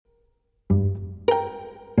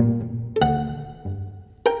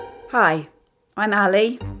Hi, I'm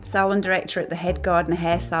Ali, salon director at the Head Gardener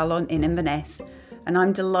Hair Salon in Inverness, and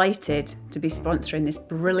I'm delighted to be sponsoring this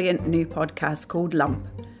brilliant new podcast called Lump.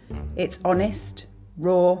 It's honest,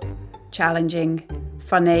 raw, challenging,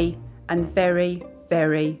 funny, and very,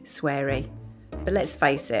 very sweary. But let's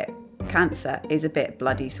face it, cancer is a bit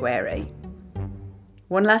bloody sweary.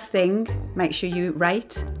 One last thing, make sure you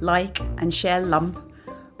rate, like, and share Lump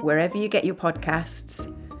wherever you get your podcasts.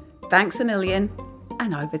 Thanks a million,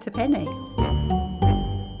 and over to Penny.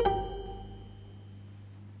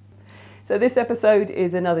 So this episode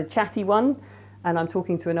is another chatty one, and I'm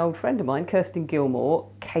talking to an old friend of mine, Kirsten Gilmour,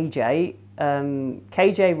 KJ.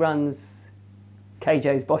 KJ runs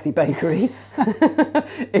KJ's Bossy Bakery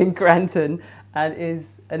in Granton and is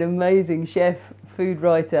an amazing chef, food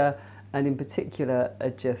writer, and in particular a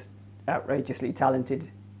just outrageously talented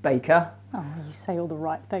baker. Oh, you say all the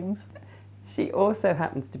right things. She also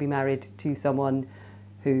happens to be married to someone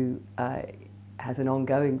who has an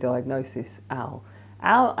ongoing diagnosis, Al.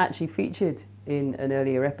 Al actually featured in an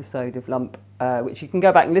earlier episode of Lump, which you can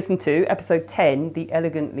go back and listen to, episode 10, the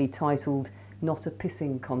elegantly titled Not a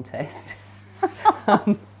Pissing Contest.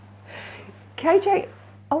 KJ,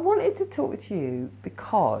 I wanted to talk to you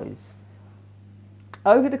because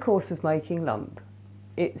over the course of making Lump,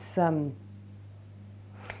 it's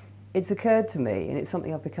occurred to me, and it's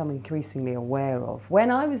something I've become increasingly aware of.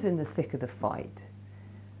 When I was in the thick of the fight,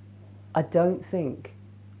 I don't think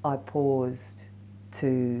I paused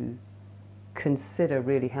to consider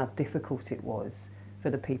really how difficult it was for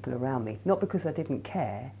the people around me. Not because I didn't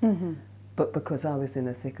care, but because I was in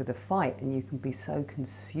the thick of the fight, and you can be so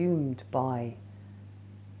consumed by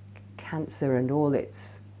cancer and all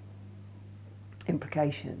its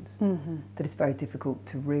implications that it's very difficult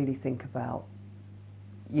to really think about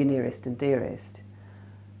your nearest and dearest.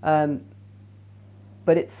 But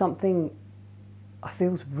it's something I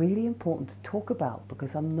feel is really important to talk about,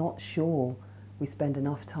 because I'm not sure we spend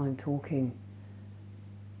enough time talking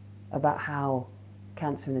about how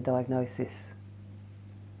cancer and a diagnosis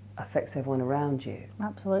affects everyone around you.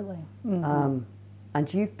 Absolutely.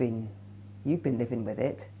 And you've been living with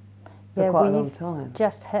it for quite a long time.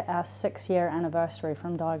 Just hit our 6-year anniversary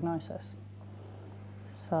from diagnosis.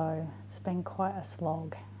 So it's been quite a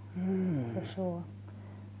slog, for sure.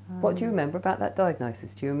 What do you remember about that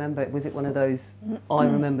diagnosis? Do you remember, was it one of those, I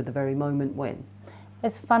remember the very moment when?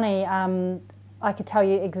 It's funny, I could tell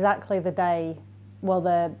you exactly the day,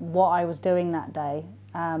 what I was doing that day.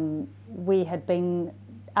 Al had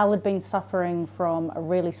been suffering from a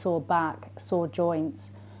really sore back, sore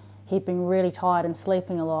joints. He'd been really tired and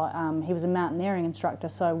sleeping a lot. He was a mountaineering instructor,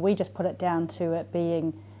 so we just put it down to it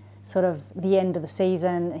being sort of the end of the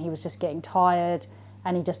season. He was just getting tired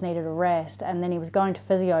and he just needed a rest. And then he was going to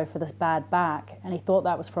physio for this bad back, and he thought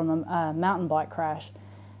that was from a mountain bike crash.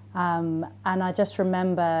 And I just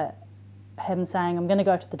remember him saying, I'm going to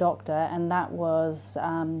go to the doctor, and that was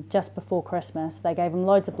just before Christmas. They gave him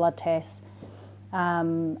loads of blood tests.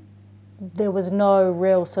 There was no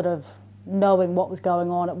real sort of knowing what was going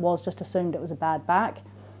on. It was just assumed it was a bad back.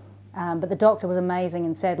 But the doctor was amazing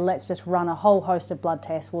and said, let's just run a whole host of blood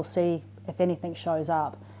tests. We'll see if anything shows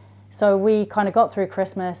up. So we kind of got through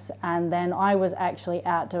Christmas, and then I was actually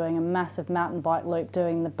out doing a massive mountain bike loop,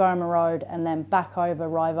 doing the Burma Road and then back over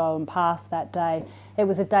Rivo and past that day. It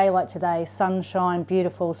was a day like today, sunshine,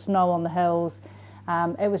 beautiful, snow on the hills.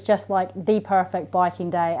 It was just like the perfect biking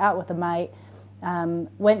day, out with a mate.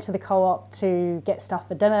 Went to the co-op to get stuff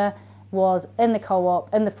for dinner, was in the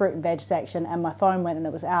co-op, in the fruit and veg section, and my phone went, and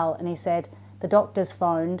it was Al, and he said, the doctor's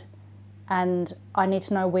phoned, and I need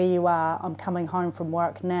to know where you are. I'm coming home from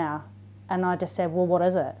work now. And I just said, well, what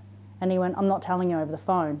is it? And he went, I'm not telling you over the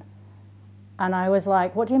phone. And I was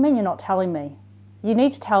like, what do you mean you're not telling me? You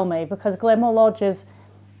need to tell me, because Glenmore Lodge is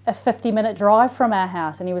a 50-minute drive from our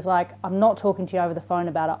house. And he was like, I'm not talking to you over the phone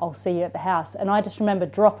about it. I'll see you at the house. And I just remember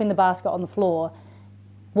dropping the basket on the floor,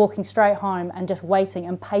 walking straight home and just waiting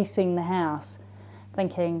and pacing the house,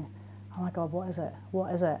 thinking, oh my God, what is it?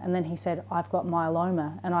 What is it? And then he said, I've got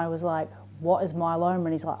myeloma. And I was like, what is myeloma?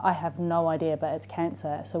 And he's like, I have no idea, but it's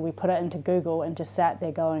cancer. So we put it into Google and just sat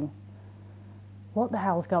there going, what the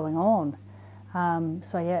hell's going on?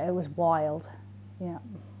 So yeah, it was wild. Yeah.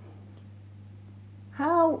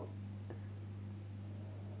 How,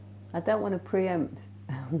 I don't want to preempt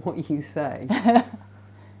what you say.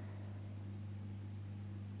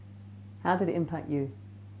 How did it impact you?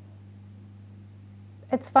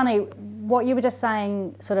 It's funny, what you were just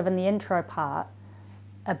saying sort of in the intro part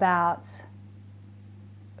about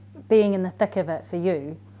being in the thick of it for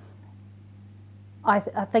you, I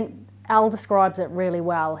think Al describes it really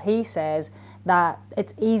well. He says that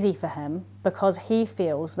it's easy for him because he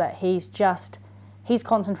feels that he's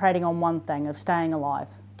concentrating on one thing of staying alive,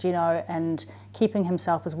 and keeping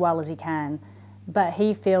himself as well as he can. But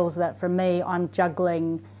he feels that for me, I'm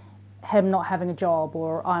juggling him not having a job,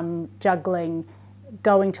 or I'm juggling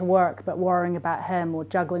going to work but worrying about him, or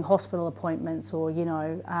juggling hospital appointments, or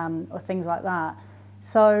or things like that.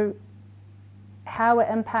 So how it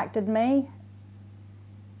impacted me,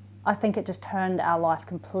 I think it just turned our life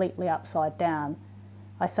completely upside down.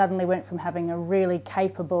 I suddenly went from having a really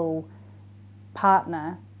capable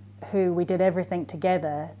partner who we did everything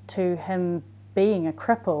together to him being a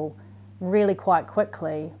cripple really quite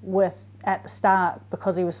quickly. At the start,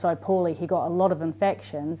 because he was so poorly, he got a lot of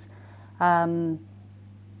infections, and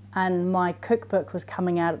my cookbook was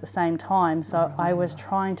coming out at the same time, so I was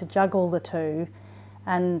trying to juggle the two.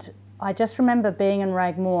 And I just remember being in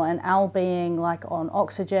Ragmore and Al being like on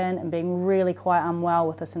oxygen and being really quite unwell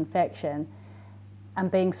with this infection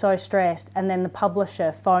and being so stressed. And then the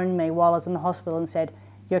publisher phoned me while I was in the hospital and said,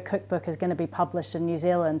 your cookbook is going to be published in New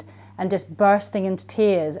Zealand, and just bursting into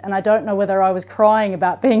tears. And I don't know whether I was crying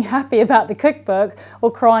about being happy about the cookbook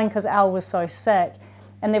or crying because Al was so sick.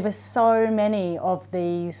 And there were so many of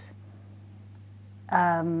these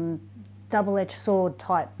double-edged sword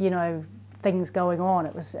type, things going on.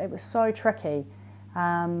 It was so tricky.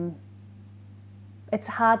 It's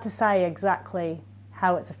hard to say exactly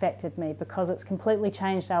how it's affected me because it's completely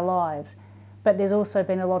changed our lives. But there's also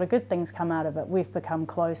been a lot of good things come out of it. We've become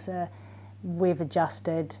closer, we've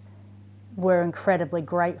adjusted, we're incredibly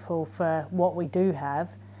grateful for what we do have.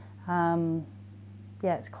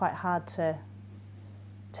 It's quite hard to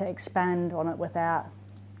expand on it without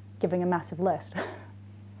giving a massive list.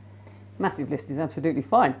 Massive list is absolutely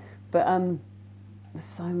fine, but there's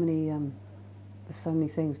so many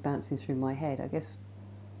things bouncing through my head. I guess,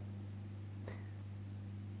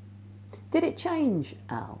 did it change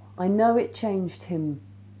Al? I know it changed him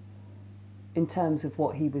in terms of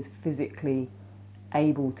what he was physically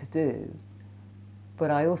able to do, but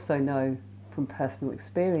I also know from personal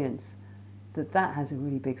experience that has a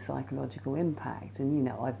really big psychological impact. And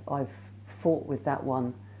I've fought with that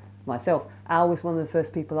one myself. Al was one of the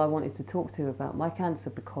first people I wanted to talk to about my cancer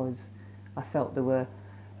because I felt there were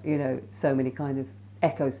so many kind of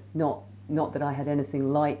echoes, not that I had anything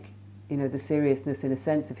like the seriousness in a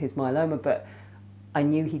sense of his myeloma, but I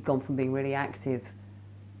knew he'd gone from being really active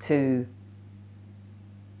to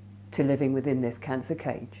living within this cancer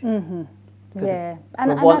cage. Mm-hmm.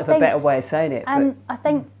 For want of a better way of saying it. And I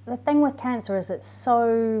think the thing with cancer is it's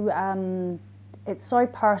so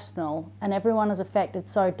personal, and everyone is affected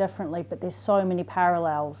so differently, but there's so many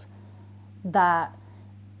parallels that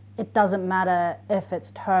it doesn't matter if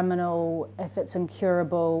it's terminal, if it's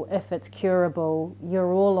incurable, if it's curable,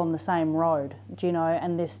 you're all on the same road,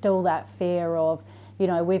 and there's still that fear of,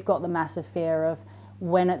 we've got the massive fear of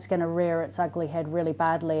when it's going to rear its ugly head really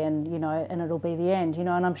badly and it'll be the end, and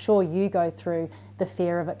I'm sure you go through the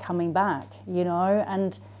fear of it coming back,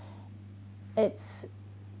 and it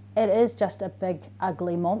is just a big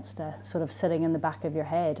ugly monster sort of sitting in the back of your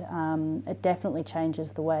head. It definitely changes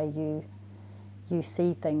the way you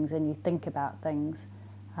see things and you think about things.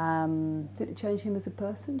 Did it change him as a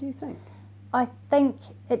person, do you think? I think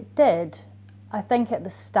it did. I think at the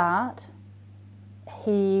start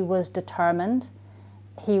he was determined.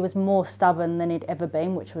 He was more stubborn than he'd ever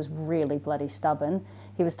been, which was really bloody stubborn.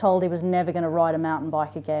 He was told he was never going to ride a mountain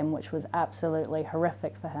bike again, which was absolutely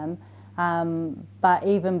horrific for him. But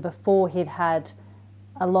even before he'd had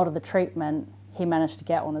a lot of the treatment, he managed to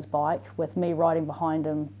get on his bike with me riding behind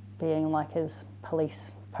him, being like his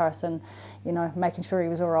police person, making sure he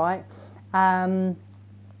was all right.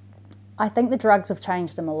 I think the drugs have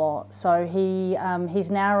changed him a lot. So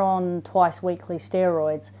he's now on twice weekly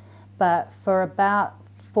steroids, but for about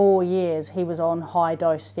 4 years he was on high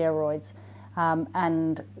dose steroids.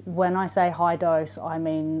 And when I say high dose, I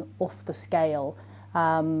mean off the scale.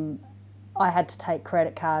 I had to take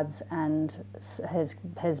credit cards and his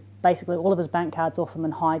basically all of his bank cards off him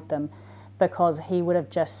and hide them, because he would have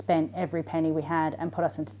just spent every penny we had and put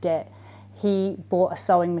us into debt. He bought a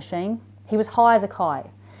sewing machine. He was high as a kite.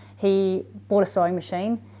 He bought a sewing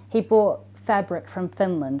machine. He bought fabric from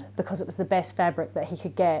Finland because it was the best fabric that he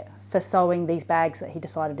could get for sewing these bags that he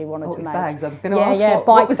decided he wanted to make. Bags. I was going to ask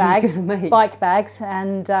bike was bags, he going to make? Bike bags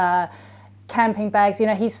and camping bags.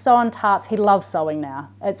 He's sewn tarps. He loves sewing now.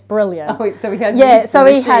 It's brilliant. Oh, so he has. Yeah, so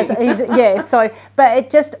he has. But it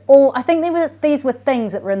just all. I think these were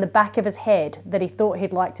things that were in the back of his head that he thought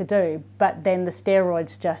he'd like to do, but then the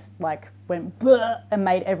steroids just went and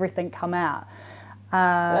made everything come out.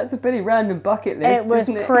 That's a pretty random bucket list. It was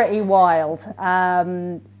isn't it? pretty wild.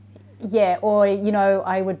 Yeah, or, you know,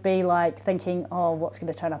 I would be like thinking, oh, what's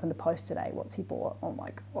going to turn up in the post today? What's he bought? Oh my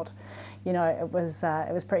God. You know, it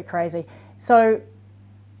was pretty crazy. So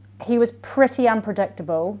he was pretty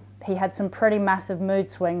unpredictable. He had some pretty massive mood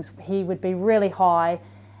swings. He would be really high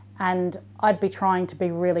and I'd be trying to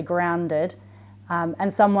be really grounded.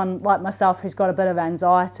 And someone like myself who's got a bit of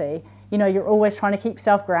anxiety, you know, you're always trying to keep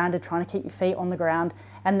yourself grounded, trying to keep your feet on the ground.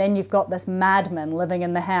 And then you've got this madman living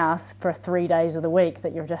in the house for 3 days of the week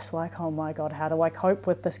that you're just like, oh my God, how do I cope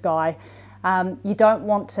with this guy? You don't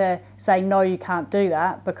want to say, no, you can't do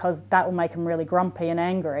that, because that will make him really grumpy and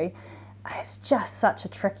angry. It's just such a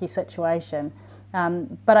tricky situation.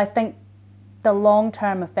 But I think the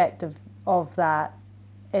long-term effect of that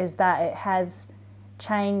is that it has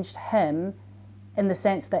changed him in the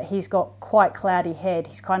sense that he's got quite cloudy head.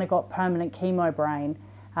 He's kind of got permanent chemo brain.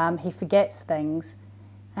 He forgets things.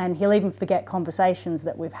 And he'll even forget conversations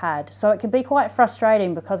that we've had. So it can be quite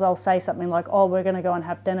frustrating, because I'll say something like, oh, we're going to go and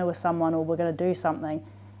have dinner with someone, or we're going to do something.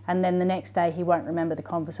 And then the next day he won't remember the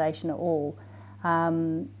conversation at all.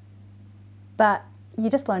 But you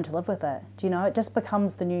just learn to live with it. Do you know? It just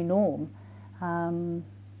becomes the new norm.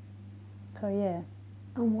 So, yeah.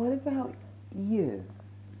 And what about you?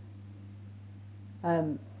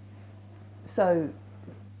 So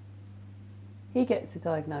he gets a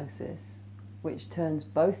diagnosis which turns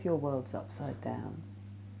both your worlds upside down,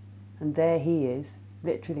 and there he is,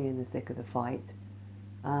 literally in the thick of the fight,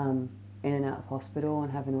 in and out of hospital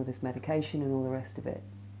and having all this medication and all the rest of it.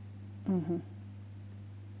 Mm-hmm.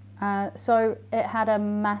 So it had a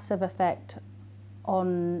massive effect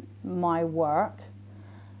on my work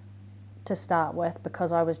to start with,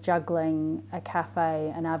 because I was juggling a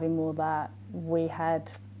cafe in Aviemore that we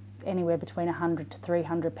had anywhere between 100 to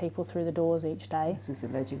 300 people through the doors each day. This was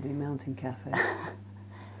allegedly Mountain Cafe.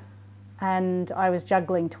 And I was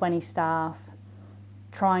juggling 20 staff,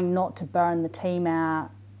 trying not to burn the team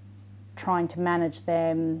out, trying to manage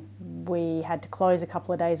them. We had to close a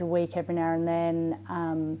couple of days a week every now and then.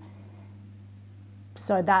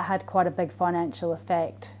 So that had quite a big financial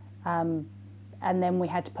effect. And then we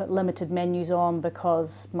had to put limited menus on,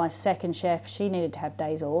 because my second chef, she needed to have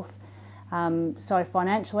days off. So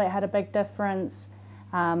financially it had a big difference.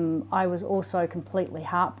 I was also completely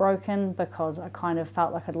heartbroken, because I kind of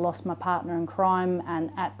felt like I'd lost my partner in crime, and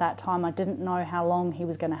at that time I didn't know how long he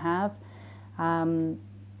was going to have.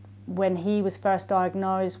 When he was first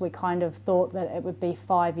diagnosed, we kind of thought that it would be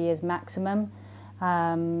 5 years maximum.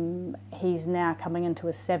 He's now coming into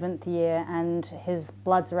his 7th year, and his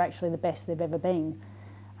bloods are actually the best they've ever been,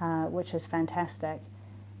 which is fantastic.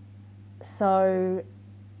 So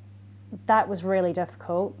that was really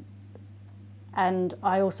difficult. And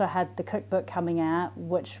I also had the cookbook coming out,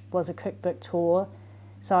 which was a cookbook tour.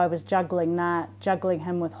 So I was juggling that, juggling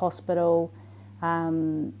him with hospital.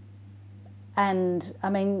 And I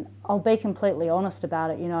mean, I'll be completely honest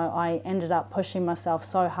about it. You know, I ended up pushing myself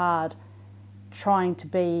so hard, trying to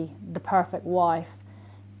be the perfect wife,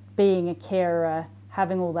 being a carer,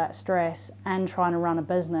 having all that stress, and trying to run a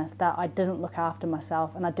business, that I didn't look after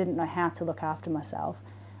myself, and I didn't know how to look after myself.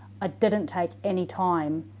 I didn't take any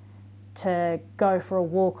time to go for a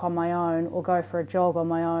walk on my own, or go for a jog on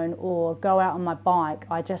my own, or go out on my bike.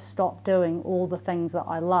 I just stopped doing all the things that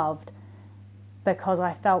I loved, because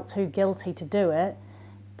I felt too guilty to do it.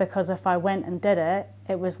 Because if I went and did it,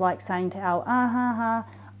 it was like saying to Al,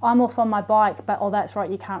 I'm off on my bike, but oh, that's right,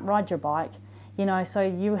 you can't ride your bike. You know, so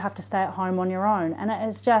you have to stay at home on your own. And it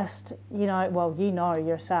is just, you know, well, you know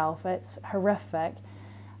yourself, it's horrific.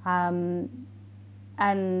 And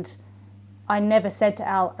I never said to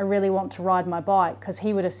Al, I really want to ride my bike, because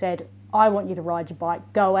he would have said, I want you to ride your bike,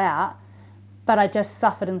 go out. But I just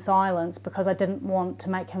suffered in silence, because I didn't want to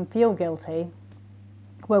make him feel guilty.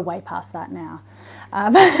 We're way past that now.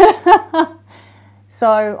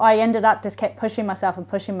 So I ended up just kept pushing myself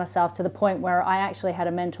to the point where I actually had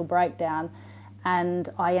a mental breakdown, and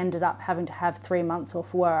I ended up having to have 3 months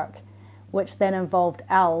off work, which then involved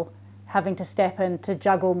Al having to step in to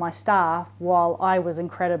juggle my staff while I was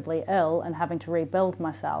incredibly ill and having to rebuild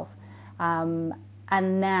myself. And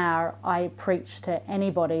now I preach to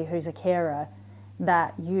anybody who's a carer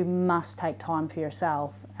that you must take time for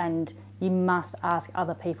yourself, and you must ask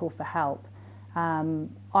other people for help.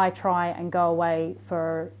 I try and go away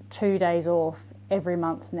for 2 days off every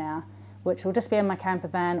month now, which will just be in my camper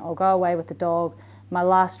van. I'll go away with the dog. My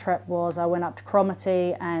last trip was I went up to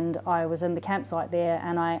Cromarty, and I was in the campsite there,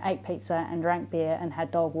 and I ate pizza and drank beer and had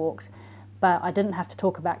dog walks. But I didn't have to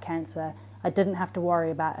talk about cancer. I didn't have to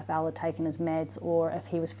worry about if Al had taken his meds, or if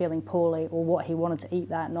he was feeling poorly, or what he wanted to eat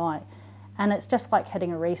that night. And it's just like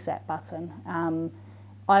hitting a reset button.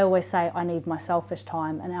 I always say I need my selfish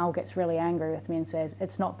time, and Al gets really angry with me and says,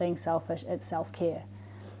 it's not being selfish, it's self-care.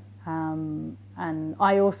 And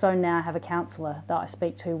I also now have a counsellor that I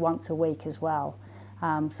speak to once a week as well.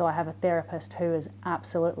 So I have a therapist who is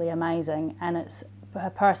absolutely amazing, and it's a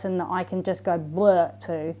person that I can just go blur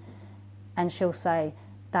to, and she'll say,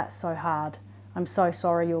 that's so hard. I'm so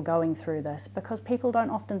sorry you're going through this, because people don't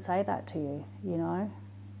often say that to you, you know.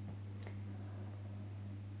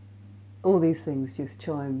 All these things just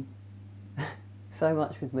chime so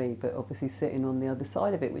much with me, but obviously sitting on the other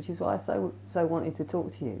side of it, which is why I so wanted to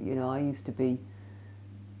talk to you. You know, I used to be,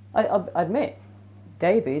 I admit,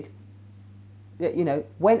 David, you know,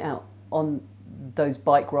 went out on those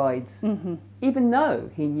bike rides, even though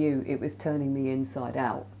he knew it was turning me inside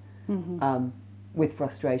out, with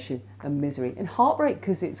frustration and misery and heartbreak,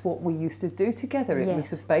 because it's what we used to do together. It was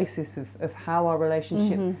the basis of how our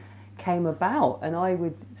relationship came about. And I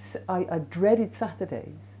dreaded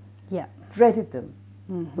Saturdays. Yeah. Dreaded them,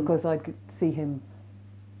 because I could see him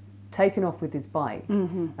taken off with his bike,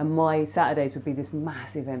 and my Saturdays would be this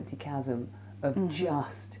massive empty chasm of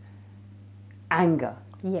just anger.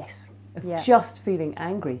 Yes. Of just feeling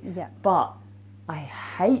angry. Yeah. But I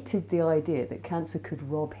hated the idea that cancer could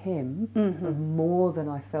rob him of more than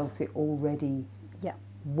I felt it already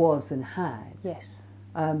was and had. Yes.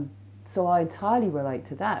 So I entirely relate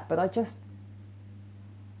to that, but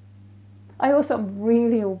I also am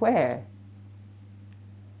really aware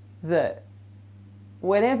that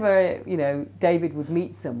whenever, you know, David would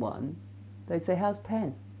meet someone, they'd say, how's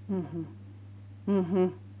Pen? They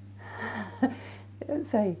don't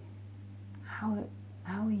say, how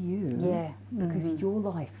are you? Yeah. Because your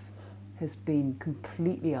life has been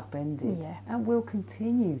completely upended and will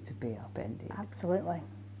continue to be upended. Absolutely.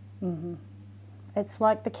 It's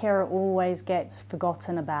like the carer always gets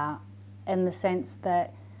forgotten about, in the sense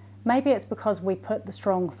that maybe it's because we put the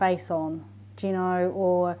strong face on, do you know,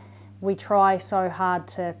 or we try so hard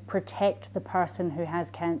to protect the person who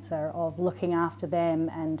has cancer, of looking after them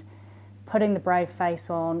and putting the brave face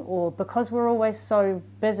on, or because we're always so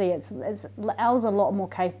busy. Al's a lot more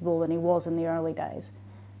capable than he was in the early days.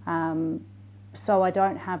 So I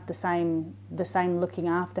don't have the same looking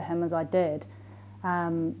after him as I did.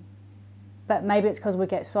 But maybe it's because we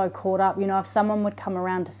get so caught up. You know, if someone would come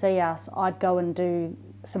around to see us, I'd go and do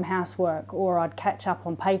some housework, or I'd catch up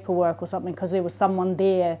on paperwork or something, because there was someone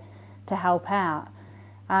there to help out.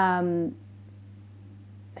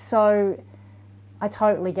 So I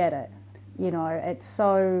totally get it. You know, it's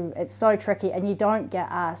so tricky, and you don't get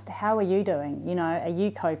asked, how are you doing? You know, are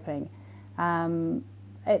you coping?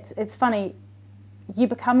 It's funny, you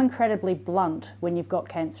become incredibly blunt when you've got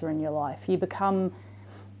cancer in your life.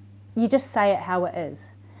 You just say it how it is.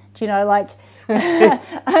 Do you know, like,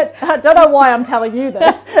 I don't know why I'm telling you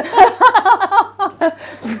this.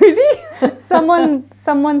 Really?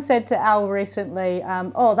 Someone said to Al recently,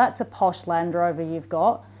 oh, that's a posh Land Rover you've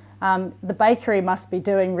got. The bakery must be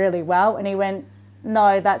doing really well. And he went,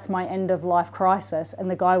 no, that's my end of life crisis. And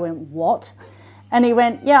the guy went, what? And he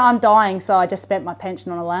went, yeah, I'm dying, so I just spent my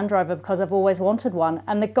pension on a Land Rover because I've always wanted one.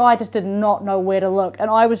 And the guy just did not know where to look.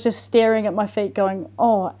 And I was just staring at my feet going,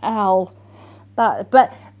 oh, Al.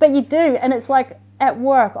 But you do. And it's like, at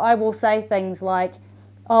work, I will say things like,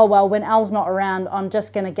 oh, well, when Al's not around, I'm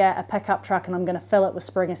just going to get a pickup truck and I'm going to fill it with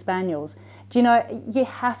Springer Spaniels. Do you know, you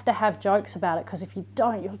have to have jokes about it, because if you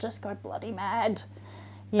don't, you'll just go bloody mad.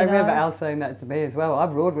 I remember Al saying that to me as well. I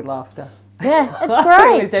roared with laughter. Yeah, it's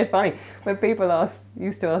great. It was dead funny. When people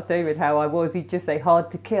used to ask David how I was, he'd just say, hard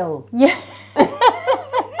to kill. Yeah.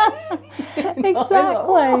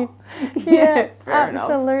 Exactly. Yeah,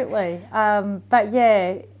 absolutely. But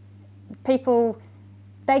yeah, people,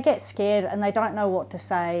 they get scared and they don't know what to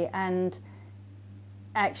say. And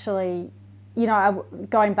actually, you know,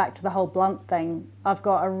 going back to the whole blunt thing, I've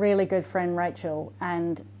got a really good friend, Rachel,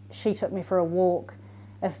 and she took me for a walk,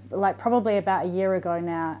 probably about a year ago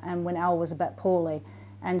now, and when Al was a bit poorly,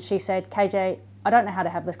 and she said, KJ, I don't know how to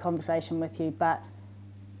have this conversation with you, but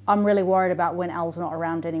I'm really worried about when Al's not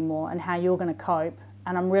around anymore and how you're going to cope,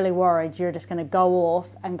 and I'm really worried you're just going to go off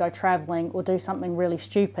and go travelling or do something really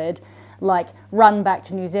stupid, like run back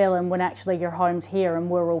to New Zealand when actually your home's here and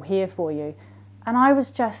we're all here for you. And I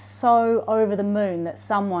was just so over the moon that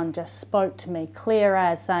someone just spoke to me clear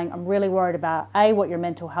as, saying, I'm really worried about A, what your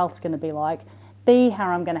mental health's going to be like, B, how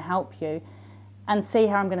I'm going to help you, and C,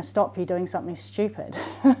 how I'm going to stop you doing something stupid.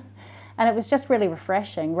 And it was just really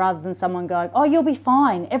refreshing, rather than someone going, oh, you'll be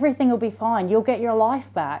fine, everything will be fine, you'll get your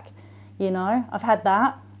life back. You know, I've had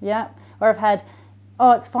that, yeah. Or I've had,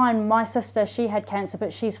 oh, it's fine, my sister, she had cancer,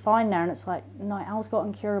 but she's fine now. And it's like, no, Al's got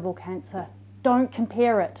incurable cancer. Don't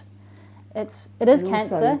compare it. it is and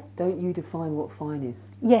cancer. Also, don't you define what fine is?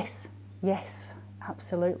 Yes,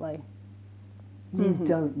 absolutely. You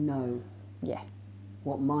don't know Yeah.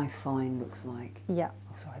 what my fine looks like. Yeah.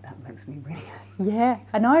 Oh, sorry, that makes me really... Yeah,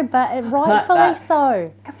 I know, but rightfully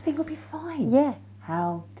so. Everything will be fine. Yeah.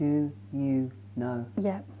 How do you know?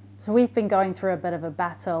 Yeah. So we've been going through a bit of a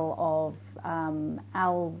battle of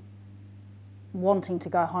Al wanting to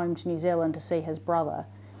go home to New Zealand to see his brother.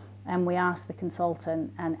 And we asked the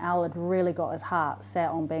consultant, and Al had really got his heart set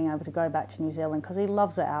on being able to go back to New Zealand because he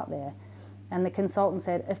loves it out there. And the consultant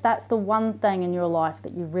said, if that's the one thing in your life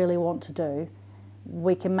that you really want to do,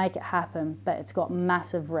 we can make it happen, but it's got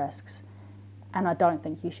massive risks, and I don't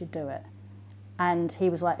think you should do it. And he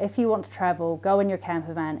was like, if you want to travel, go in your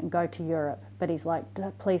camper van and go to Europe. But he's like,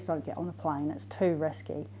 please don't get on the plane, it's too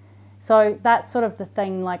risky. So that's sort of the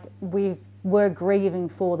thing, like we're grieving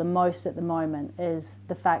for the most at the moment, is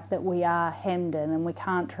the fact that we are hemmed in and we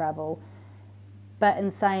can't travel. But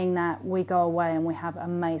in saying that, we go away and we have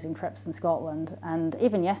amazing trips in Scotland. And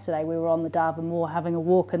even yesterday we were on the Darver Moor having a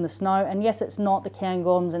walk in the snow. And yes, it's not the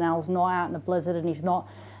Cairngorms and Al's not out in a blizzard and he's not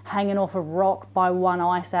hanging off a rock by one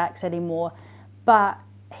ice axe anymore. But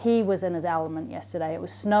he was in his element yesterday. It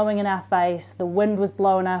was snowing in our face, the wind was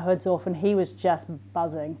blowing our hoods off, and he was just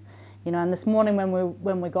buzzing. You know, and this morning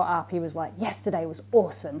when we got up, he was like, yesterday was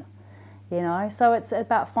awesome. You know, so it's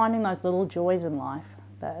about finding those little joys in life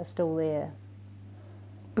that are still there.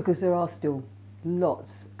 Because there are still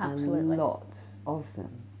lots Absolutely. and lots of them.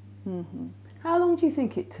 Mm-hmm. How long do you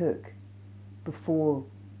think it took before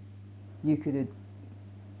you could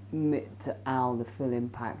admit to Al the full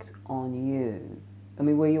impact on you? I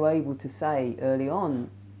mean, were you able to say early on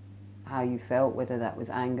how you felt, whether that was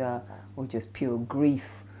anger or just pure grief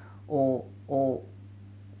or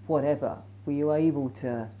whatever? Were you able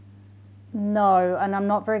to? No, and I'm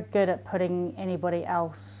not very good at putting anybody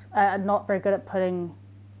else,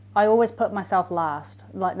 I always put myself last.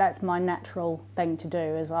 Like, that's my natural thing to do,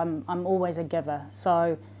 is I'm always a giver.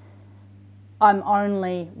 So I'm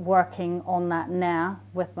only working on that now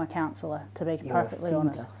with my counsellor, to be perfectly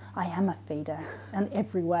honest. I am a feeder in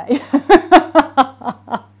every way.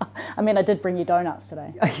 I mean, I did bring you donuts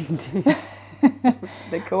today. Oh, you did.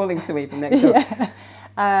 They're calling to me from next door.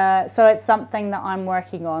 Yeah. So it's something that I'm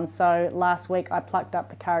working on. So last week I plucked up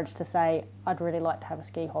the courage to say, I'd really like to have a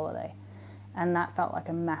ski holiday. And that felt like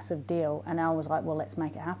a massive deal. And Al was like, well, let's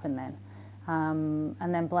make it happen then.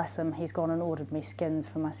 And then, bless him, he's gone and ordered me skins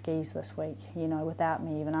for my skis this week, you know, without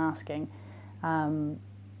me even asking. And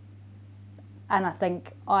I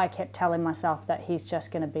think I kept telling myself that he's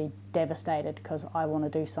just going to be devastated because I want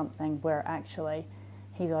to do something, where actually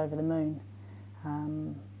he's over the moon.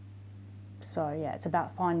 So yeah, it's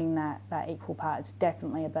about finding that equal part. It's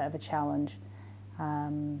definitely a bit of a challenge,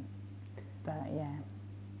 but yeah.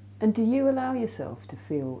 And do you allow yourself to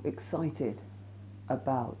feel excited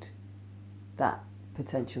about that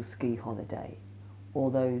potential ski holiday,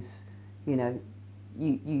 or those, you know,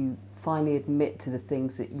 you finally admit to the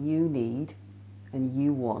things that you need and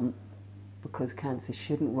you want, because cancer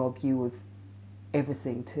shouldn't rob you of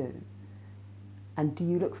everything too? And do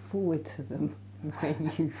you look forward to them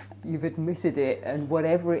when you've admitted it, and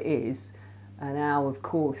whatever it is? And Al, of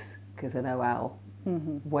course, because I know Al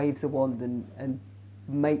waves a wand and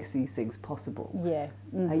makes these things possible. Yeah.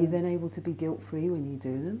 Mm-hmm. Are you then able to be guilt-free when you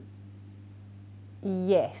do them?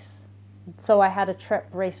 Yes. So I had a trip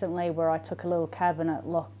recently where I took a little cabin at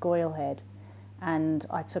Loch Goilhead, and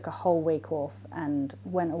I took a whole week off and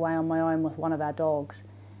went away on my own with one of our dogs,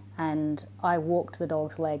 and I walked the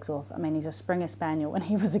dog's legs off. I mean, he's a Springer Spaniel and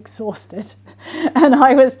he was exhausted and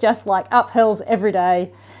I was just like up hills every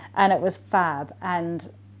day, and it was fab.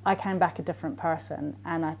 And I came back a different person,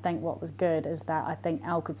 and I think what was good is that I think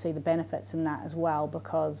Al could see the benefits in that as well,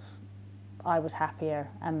 because I was happier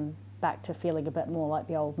and back to feeling a bit more like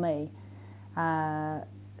the old me.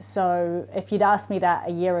 So if you'd asked me that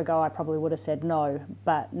a year ago, I probably would have said no,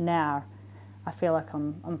 but now I feel like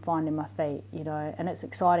I'm finding my feet, you know, and it's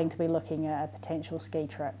exciting to be looking at a potential ski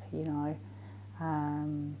trip, you know.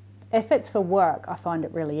 If it's for work, I find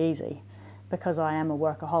it really easy, because I am a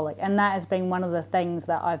workaholic, and that has been one of the things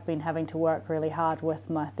that I've been having to work really hard with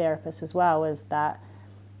my therapist as well, is that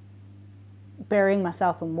burying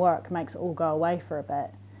myself in work makes it all go away for a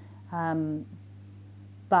bit,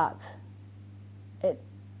 but it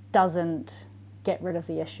doesn't get rid of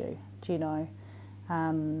the issue, do you know?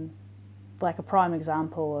 Like a prime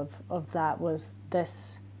example of that was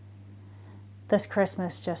this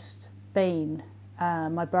Christmas just been.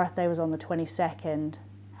 My birthday was on the 22nd.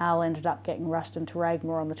 Al ended up getting rushed into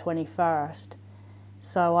Regmore on the 21st,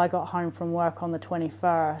 So I got home from work on the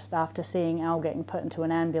 21st after seeing Al getting put into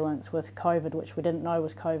an ambulance with COVID, which we didn't know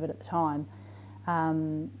was COVID at the time,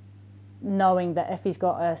 knowing that if he's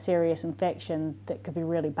got a serious infection that could be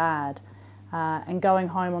really bad, and going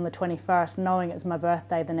home on the 21st knowing it's my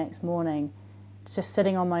birthday the next morning, just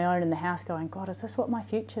sitting on my own in the house going, God, is this what my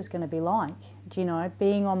future's going to be like? Do you know,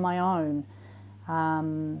 being on my own,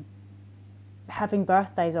 having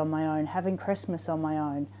birthdays on my own, having Christmas on my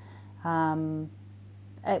own.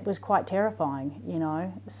 It was quite terrifying, you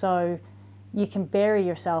know. So you can bury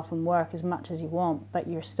yourself in work as much as you want, but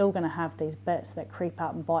you're still going to have these bits that creep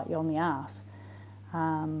up and bite you on the ass.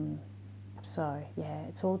 So yeah,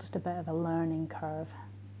 it's all just a bit of a learning curve.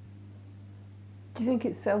 Do you think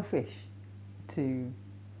it's selfish to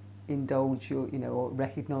indulge your, you know, or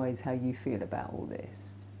recognise how you feel about all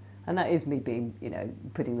this? And that is me being, you know,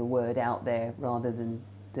 putting the word out there rather than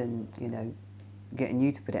you know, getting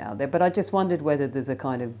you to put it out there. But I just wondered whether there's a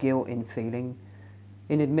kind of guilt in feeling,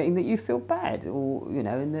 in admitting that you feel bad, or, you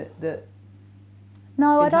know, and that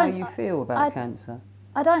no, I don't. How you feel about cancer.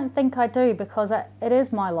 I don't think I do, because it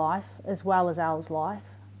is my life as well as Al's life,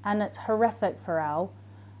 and it's horrific for Al.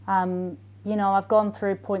 You know, I've gone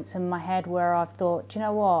through points in my head where I've thought, do you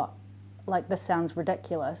know what, like, this sounds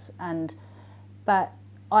ridiculous, but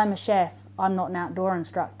I'm a chef, I'm not an outdoor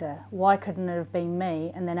instructor. Why couldn't it have been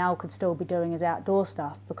me? And then Al could still be doing his outdoor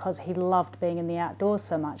stuff because he loved being in the outdoors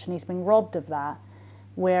so much, and he's been robbed of that,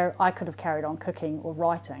 where I could have carried on cooking or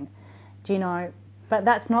writing. Do you know? But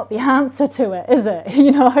that's not the answer to it, is it?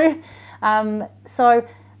 You know?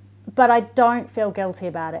 But I don't feel guilty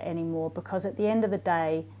about it anymore, because at the end of the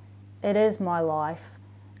day, it is my life,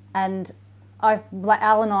 and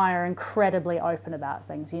Al and I are incredibly open about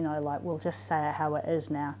things, you know, like, we'll just say it how it is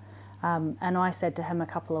now. And I said to him a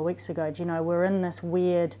couple of weeks ago, do you know, we're in this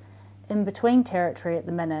weird in-between territory at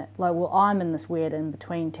the minute. Like, well, I'm in this weird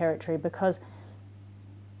in-between territory because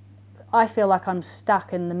I feel like I'm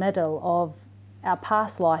stuck in the middle of our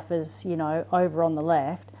past life is, you know, over on the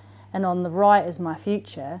left, and on the right is my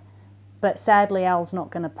future. But sadly, Al's not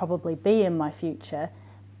going to probably be in my future.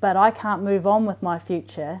 But I can't move on with my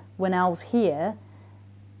future when Al's here,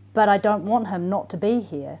 but I don't want him not to be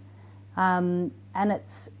here. And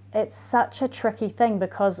it's such a tricky thing,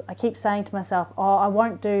 because I keep saying to myself, oh, I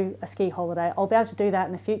won't do a ski holiday. I'll be able to do that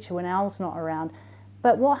in the future when Al's not around.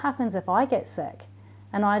 But what happens if I get sick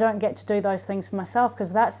and I don't get to do those things for myself? Because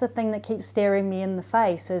that's the thing that keeps staring me in the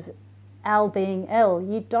face, is Al being ill.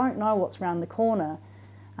 You don't know what's around the corner.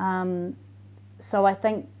 So I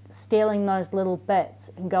think stealing those little bits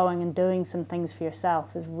and going and doing some things for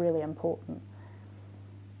yourself is really important.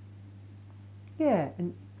 Yeah,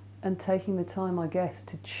 and taking the time, I guess,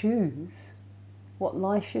 to choose what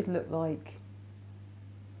life should look like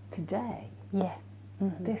today. Yeah.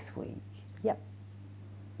 Mm-hmm. This week. Yep.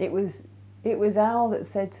 It was Al that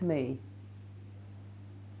said to me,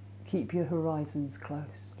 keep your horizons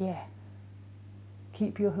close. Yeah.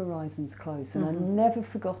 Keep your horizons close. And Mm-hmm. I never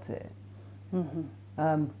forgot it.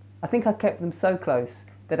 Mm-hmm. I think I kept them so close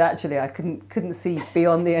that actually I couldn't see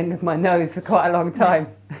beyond the end of my nose for quite a long time.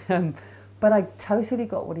 But I totally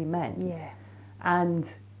got what he meant. Yeah.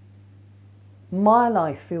 And my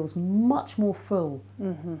life feels much more full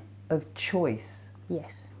Mm-hmm. of choice.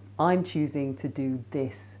 Yes. I'm choosing to do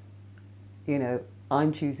this. You know,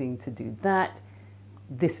 I'm choosing to do that.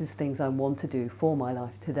 This is things I want to do for my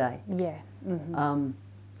life today. Yeah. Mm-hmm.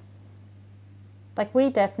 Like, we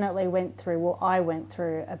definitely went through, well, I went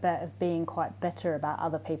through a bit of being quite bitter about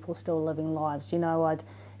other people still living lives. You know, I'd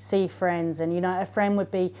see friends, and, you know, a friend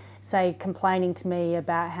would be, say, complaining to me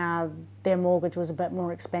about how their mortgage was a bit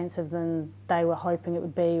more expensive than they were hoping it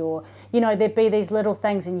would be, or, you know, there'd be these little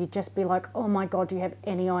things, and you'd just be like, oh my God, do you have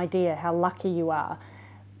any idea how lucky you are?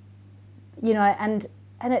 You know, and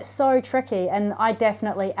it's so tricky, and I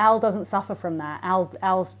definitely, Al doesn't suffer from that.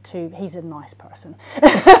 He's a nice person.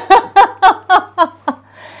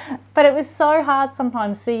 But it was so hard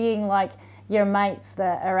sometimes seeing, like, your mates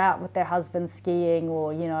that are out with their husbands skiing,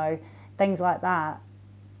 or, you know, things like that.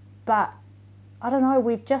 But I don't know,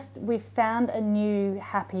 we've found a new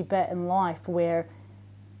happy bit in life where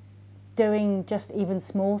doing just even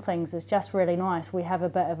small things is just really nice. We have a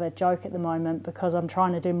bit of a joke at the moment because I'm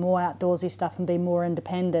trying to do more outdoorsy stuff and be more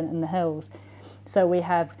independent in the hills. So we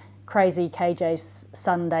have Crazy KJ's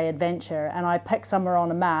Sunday adventure, and I pick somewhere on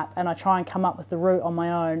a map and I try and come up with the route on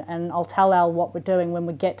my own, and I'll tell Al what we're doing when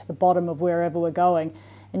we get to the bottom of wherever we're going,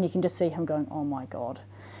 and you can just see him going, oh my God,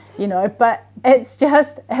 you know. But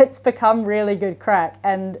it's become really good crack,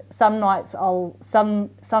 and some days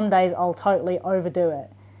I'll totally overdo it,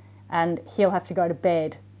 and he'll have to go to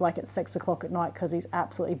bed like at 6 o'clock at night because he's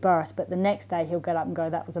absolutely burst, but the next day he'll get up and go,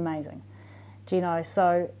 that was amazing. Do you know?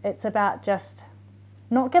 So it's about just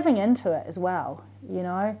not giving into it as well, you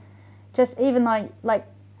know? Just even like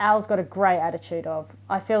Al's got a great attitude of,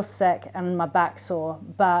 I feel sick and my back's sore,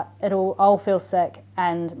 but I'll feel sick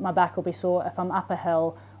and my back will be sore if I'm up a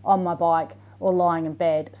hill, on my bike, or lying in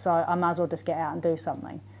bed, so I might as well just get out and do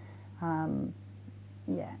something.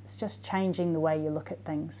 Yeah, it's just changing the way you look at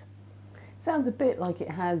things. Sounds a bit like it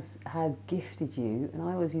has gifted you, and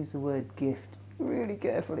I always use the word gift really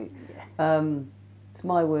carefully. Yeah. It's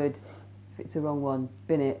my word. If it's the wrong one,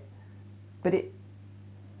 bin it. But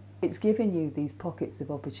it's given you these pockets of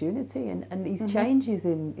opportunity and these changes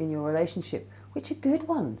in your relationship, which are good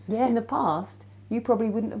ones. Yeah. In the past, you probably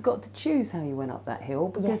wouldn't have got to choose how you went up that hill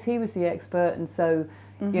because he was the expert, and so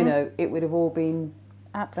you know it would have all been.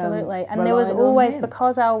 Absolutely. And there was always,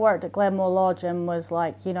 because Al worked at Glenmore Lodge and was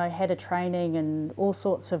like, you know, head of training and all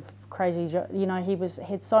sorts of crazy, you know, he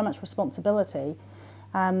had so much responsibility.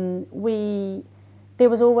 There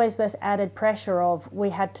was always this added pressure of we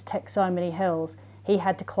had to tick so many hills. He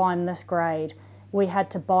had to climb this grade. We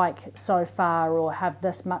had to bike so far or have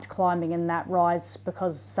this much climbing in that rides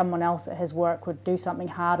because someone else at his work would do something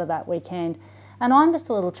harder that weekend. And I'm just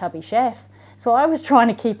a little chubby chef. So I was trying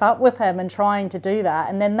to keep up with him and trying to do that.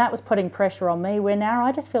 And then that was putting pressure on me, where now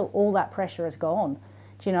I just feel all that pressure is gone.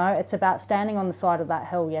 Do you know, it's about standing on the side of that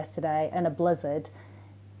hill yesterday in a blizzard.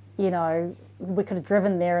 You know, we could have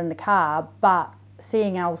driven there in the car, but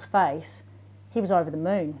seeing Al's face, he was over the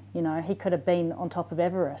moon. You know, he could have been on top of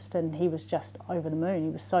Everest and he was just over the moon.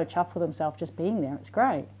 He was so chuffed with himself just being there. It's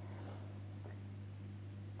great.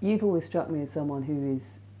 You've always struck me as someone who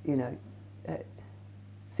is, you know,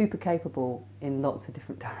 super capable in lots of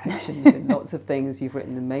different directions, in lots of things. You've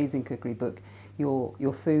written an amazing cookery book.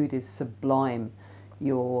 Your food is sublime.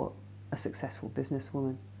 You're a successful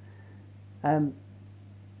businesswoman.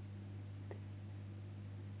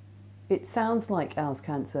 It sounds like Al's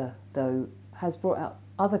cancer, though, has brought out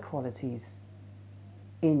other qualities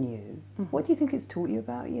in you. What do you think it's taught you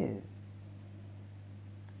about you?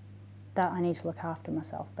 That I need to look after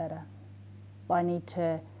myself better. I need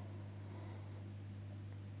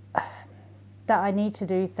to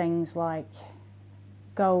do things like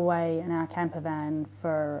go away in our camper van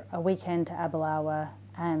for a weekend to Abalawa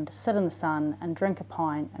and sit in the sun and drink a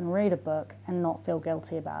pint and read a book and not feel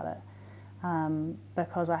guilty about it.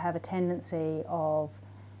 Because I have a tendency of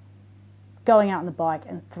going out on the bike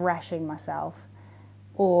and thrashing myself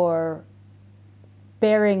or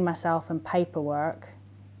burying myself in paperwork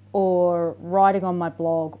or writing on my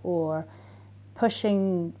blog or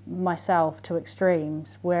pushing myself to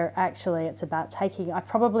extremes, where actually it's about I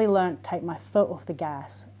probably learned to take my foot off the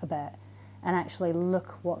gas a bit and actually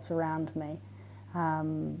look what's around me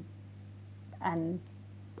and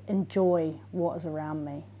enjoy what is around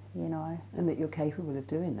me, you know. And that you're capable of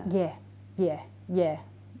doing that. Yeah.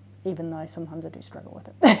 Even though sometimes I do struggle with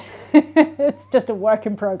it. It's just a work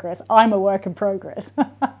in progress. I'm a work in progress.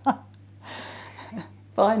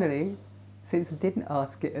 Finally, since I didn't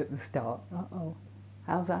ask it at the start,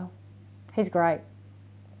 how's Al? He's great.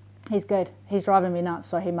 He's good. He's driving me nuts,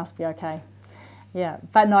 so he must be okay. Yeah,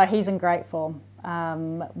 but no, he's in great form.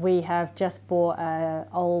 We have just bought an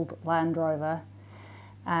old Land Rover,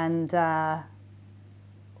 and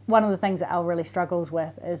one of the things that Al really struggles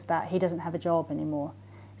with is that he doesn't have a job anymore.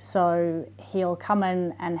 So he'll come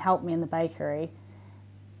in and help me in the bakery,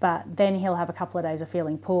 but then he'll have a couple of days of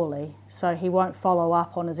feeling poorly, so he won't follow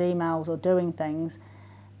up on his emails or doing things.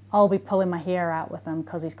 I'll be pulling my hair out with him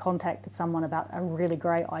because he's contacted someone about a really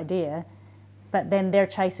great idea, but then they're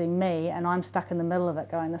chasing me and I'm stuck in the middle of it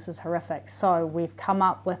going, this is horrific. So we've come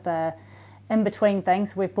up with a in-between thing.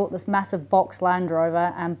 So we've bought this massive box Land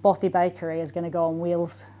Rover, and Bothy Bakery is going to go on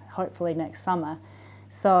wheels hopefully next summer.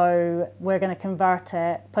 So we're going to convert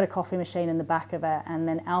it, put a coffee machine in the back of it, and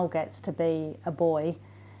then Al gets to be a boy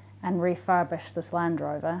and refurbish this Land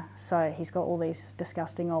Rover. So he's got all these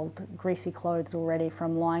disgusting old greasy clothes already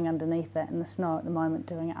from lying underneath it in the snow at the moment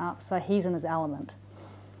doing it up. So he's in his element.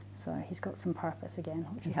 So he's got some purpose again,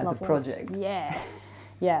 which is lovely. He has a project.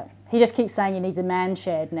 Yeah. He just keeps saying he needs a man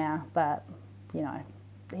shed now, but, you know,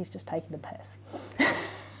 he's just taking the piss.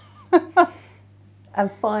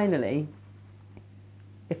 And finally,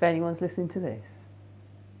 if anyone's listening to this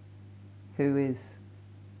who is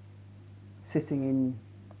sitting in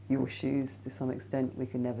your shoes to some extent, we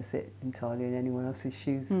can never sit entirely in anyone else's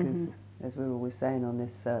shoes because, as we're always saying on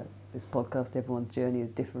this podcast, everyone's journey is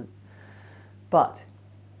different. But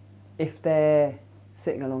if they're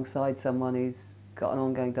sitting alongside someone who's got an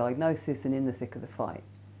ongoing diagnosis and in the thick of the fight,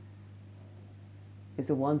 is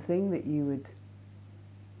there one thing that you would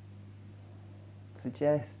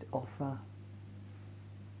suggest, offer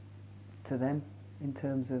to them in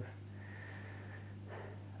terms of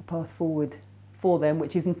a path forward for them,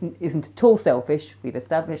 which isn't at all selfish. We've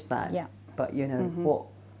established that. Yeah. But you know, Mm-hmm.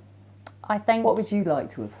 what would you like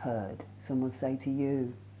to have heard someone say to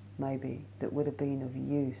you, maybe, that would have been of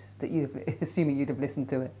use, that assuming you'd have listened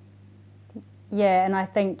to it? Yeah, and I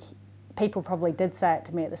think people probably did say it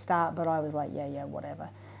to me at the start, but I was like, yeah, whatever.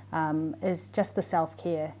 Is just the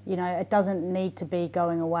self-care. You know, it doesn't need to be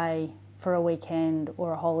going away for a weekend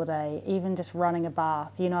or a holiday, even just running a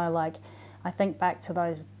bath. You know, like, I think back to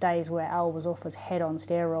those days where Al was off his head on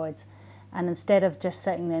steroids, and instead of just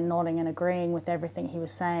sitting there nodding and agreeing with everything he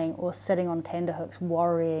was saying, or sitting on tenterhooks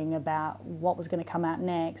worrying about what was going to come out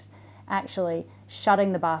next, actually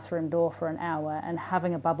shutting the bathroom door for an hour and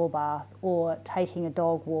having a bubble bath, or taking a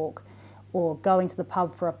dog walk, or going to the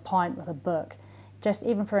pub for a pint with a book, just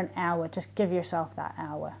even for an hour, just give yourself that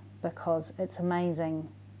hour, because it's amazing.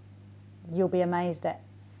 You'll be amazed at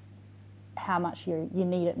how much you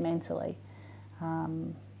need it mentally.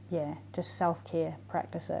 Just self-care,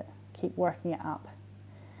 practice it, keep working it up.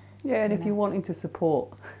 Yeah, and if you're wanting to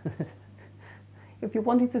support,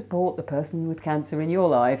 the person with cancer in your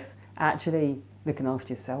life, actually looking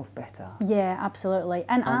after yourself better. Yeah, absolutely.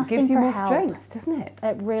 And asking gives you for more help. strength, doesn't it?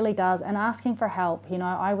 It really does. And asking for help, you know,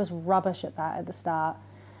 I was rubbish at that at the start.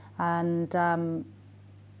 And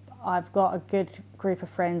I've got a good group of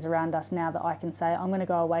friends around us now that I can say, I'm going to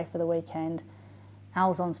go away for the weekend.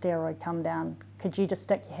 Al's on steroid, come down. Could you just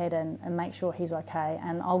stick your head in and make sure he's okay?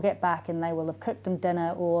 And I'll get back and they will have cooked him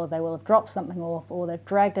dinner, or they will have dropped something off, or they've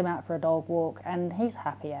dragged him out for a dog walk, and he's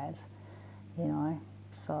happy as, you know.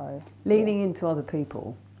 So leaning into other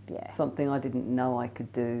people, yeah, something I didn't know I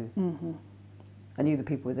could do. Mm-hmm. I knew the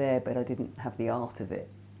people were there, but I didn't have the art of it.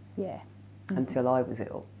 Yeah. Until I was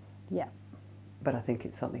ill. Yeah. But I think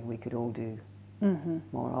it's something we could all do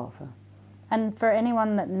more often. And for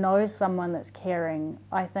anyone that knows someone that's caring,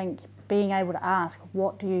 I think being able to ask,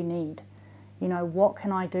 what do you need? You know, what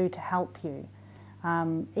can I do to help you?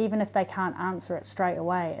 Even if they can't answer it straight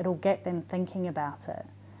away, it'll get them thinking about it.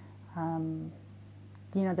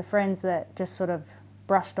 You know, the friends that just sort of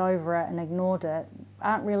brushed over it and ignored it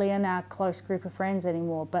aren't really in our close group of friends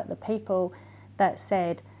anymore. But the people that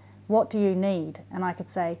said, what do you need? And I could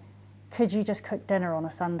say, could you just cook dinner on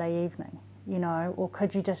a Sunday evening? You know, or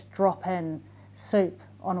could you just drop in soup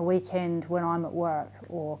on a weekend when I'm at work?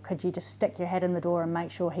 Or could you just stick your head in the door and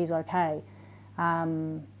make sure he's okay?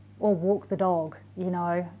 Or walk the dog, you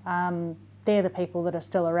know. They're the people that are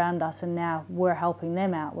still around us, and now we're helping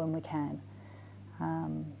them out when we can.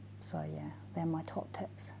 So yeah, they're my top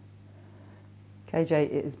tips.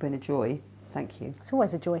 KJ, it has been a joy. Thank you. It's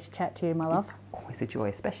always a joy to chat to you, my love. It's always a joy,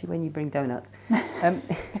 especially when you bring donuts.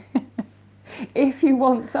 If you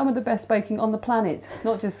want some of the best baking on the planet,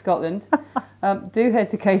 not just Scotland, do head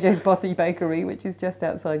to KJ's Bothy Bakery, which is just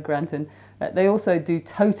outside Granton. They also do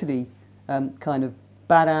totally kind of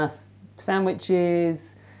badass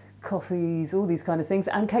sandwiches, coffees, all these kind of things,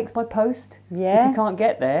 and cakes by post. Yeah. If you can't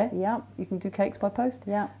get there, Yep. you can do cakes by post.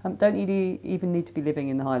 Yeah. Don't even need to be living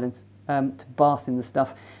in the Highlands to bath in the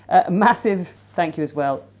stuff. A massive thank you as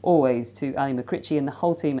well, always, to Ali McCritchie and the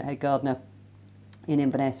whole team at Head Gardener in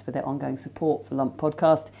Inverness for their ongoing support for Lump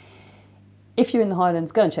Podcast. If you're in the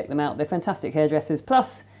Highlands, go and check them out. They're fantastic hairdressers.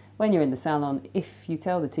 Plus, when you're in the salon, if you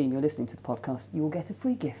tell the team you're listening to the podcast, you will get a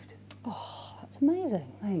free gift. Oh, that's amazing.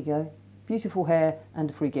 There you go. Beautiful hair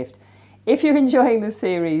and a free gift. If you're enjoying the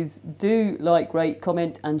series, do like, rate,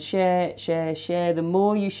 comment and share. The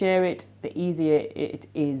more you share it, the easier it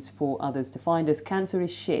is for others to find us. Cancer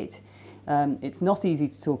is shit. It's not easy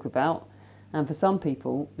to talk about. And for some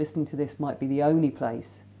people, listening to this might be the only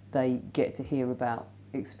place they get to hear about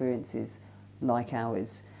experiences like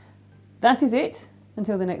ours. That is it.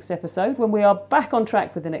 Until the next episode, when we are back on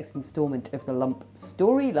track with the next instalment of the Lump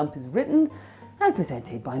story. Lump is written and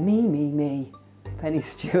presented by me, Penny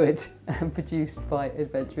Stewart, and produced by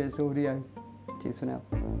Adventurous Audio. Cheers for now.